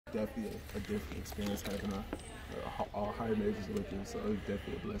definitely a different experience having all high majors with you, so it's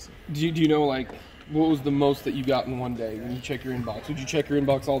definitely a blessing. Do you know, like, what was the most that you got in one day when you check your inbox? Would you check your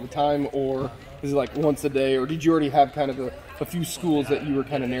inbox all the time, or is it like once a day, or did you already have kind of a few schools that you were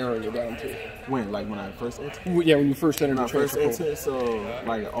kind of narrowing it down to? When I first entered? Yeah, when you first entered the transfer portal. So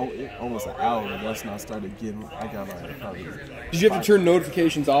like almost an hour, that's when I started getting, I got like probably... Did you have to turn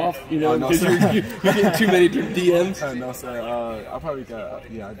notifications off, you know, because you're getting too many DMs? No, sir. I probably got, I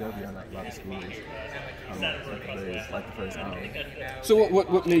definitely got a lot of schools. Like the first hour. So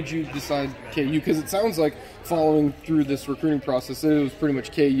what made you decide KU? Because it sounds like following through this recruiting process, it was pretty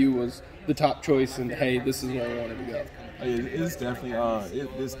much KU was the top choice, and hey, this is where I wanted to go. It's definitely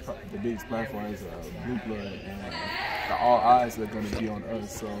the biggest platform is Blue Blood, and all eyes are going to be on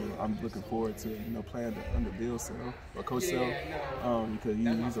us. So I'm looking forward to playing under Bill Self or Coach Self, because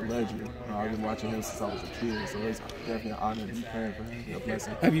he's a legend. I've been watching him since I was a kid, so it's definitely an honor to be playing for him. A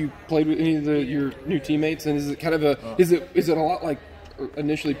blessing. Have you played with any of your new teammates? And is it kind of is it a lot like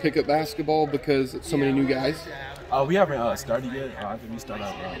initially pickup basketball because it's so many new guys? We haven't started yet. I think we started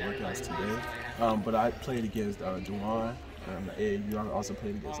our workouts today. But I played against Juwan. I also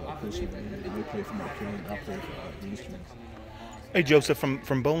played against Christian. They played for my King. I played for Ministries. Hey Joseph, from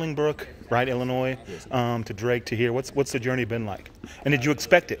Bolingbrook, right, Illinois, yes, to Drake to here. What's the journey been like? And did you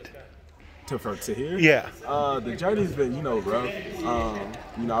expect it? To here? Yeah. The journey's been rough.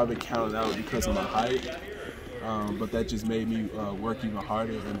 I've been counted out because of my height. But that just made me work even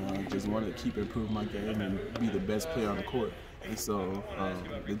harder, and just wanted to keep improving my game and be the best player on the court. And so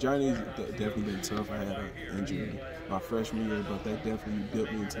the journey's definitely been tough. I had an injury my freshman year, but that definitely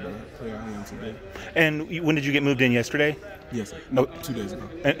built me into the player I am today. And when did you get moved in? Yesterday? Yes, sir. No, 2 days ago.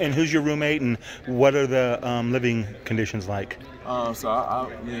 And who's your roommate, and what are the living conditions like? So I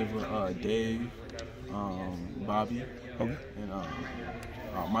live with Dave, Bobby, okay,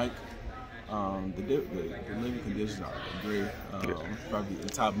 and Mike. The living conditions are great, probably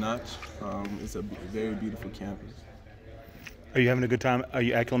top notch. It's a very beautiful campus. Are you having a good time? Are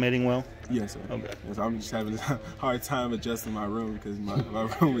you acclimating well? Yes, sir. Okay. Yes, I'm just having a hard time adjusting my room because my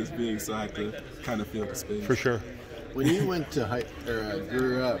room is big, so I have to kind of fill the space. For sure. When you went to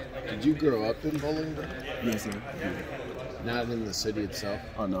grew up, did you grow up in Bolingbrook? Yes, sir. Yeah. Not in the city itself?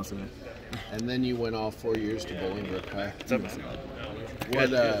 Oh, no, sir. And then you went all 4 years to Bolingbrook High? Yes,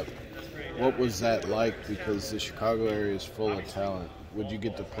 sir. What was that like? Because the Chicago area is full of talent. Would you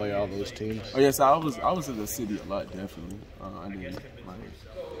get to play all those teams? Oh yes, I was in the city a lot, definitely.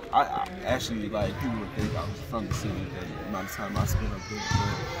 I actually people would think I was from the city the amount of time I spent up there.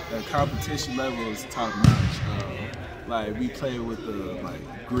 But the competition level is top notch. We play with the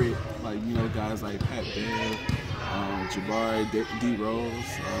grit, guys like Pat Bear, Jabari, D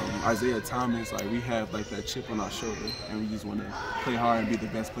Rose, Isaiah Thomas. We have that chip on our shoulder, and we just want to play hard and be the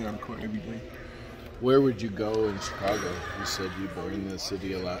best player on the court every day. Where would you go in Chicago? You said you were in the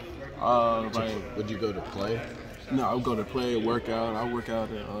city a lot. Would you go to play? No, I would go to play, work out. I work out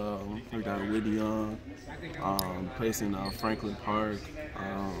at Whitney Young, place in Franklin Park,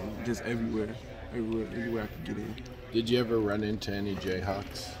 just everywhere I could get in. Did you ever run into any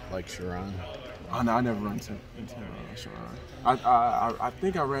Jayhawks like Sharon? Oh, no, I never run into Sharon. I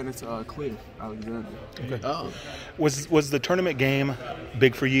think I ran into Cliff Alexander. Okay. Oh. Was the tournament game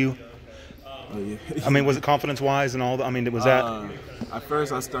big for you? Oh, yeah. Was it confidence-wise and all that? Was that? At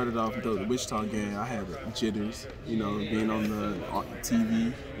first, I started off with the Wichita game. I had jitters, being on the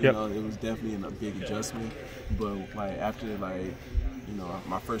TV. Yep. It was definitely a big adjustment. But after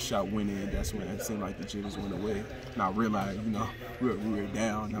my first shot went in, that's when it seemed like the jitters went away. And I realized, we were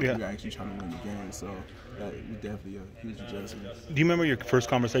down. We were actually trying to win the game. So that was definitely a huge adjustment. Do you remember your first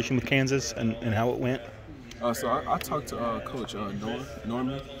conversation with Kansas and how it went? So I talked to Coach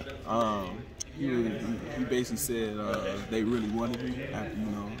Norman. He basically said they really wanted me at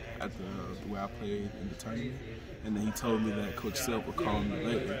the way I played in the tournament, and then he told me that Coach Self would call me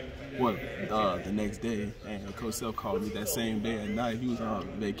later, the next day, and Coach Self called me that same day at night. He was on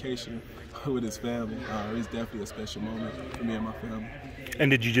vacation with his family. It was definitely a special moment for me and my family. And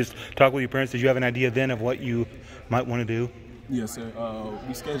did you just talk with your parents? Did you have an idea then of what you might want to do? Yes, sir.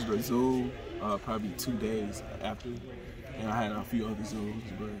 We scheduled a Zoom probably 2 days after. And I had a few other Zooms,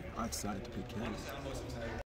 but I decided to pick Kansas.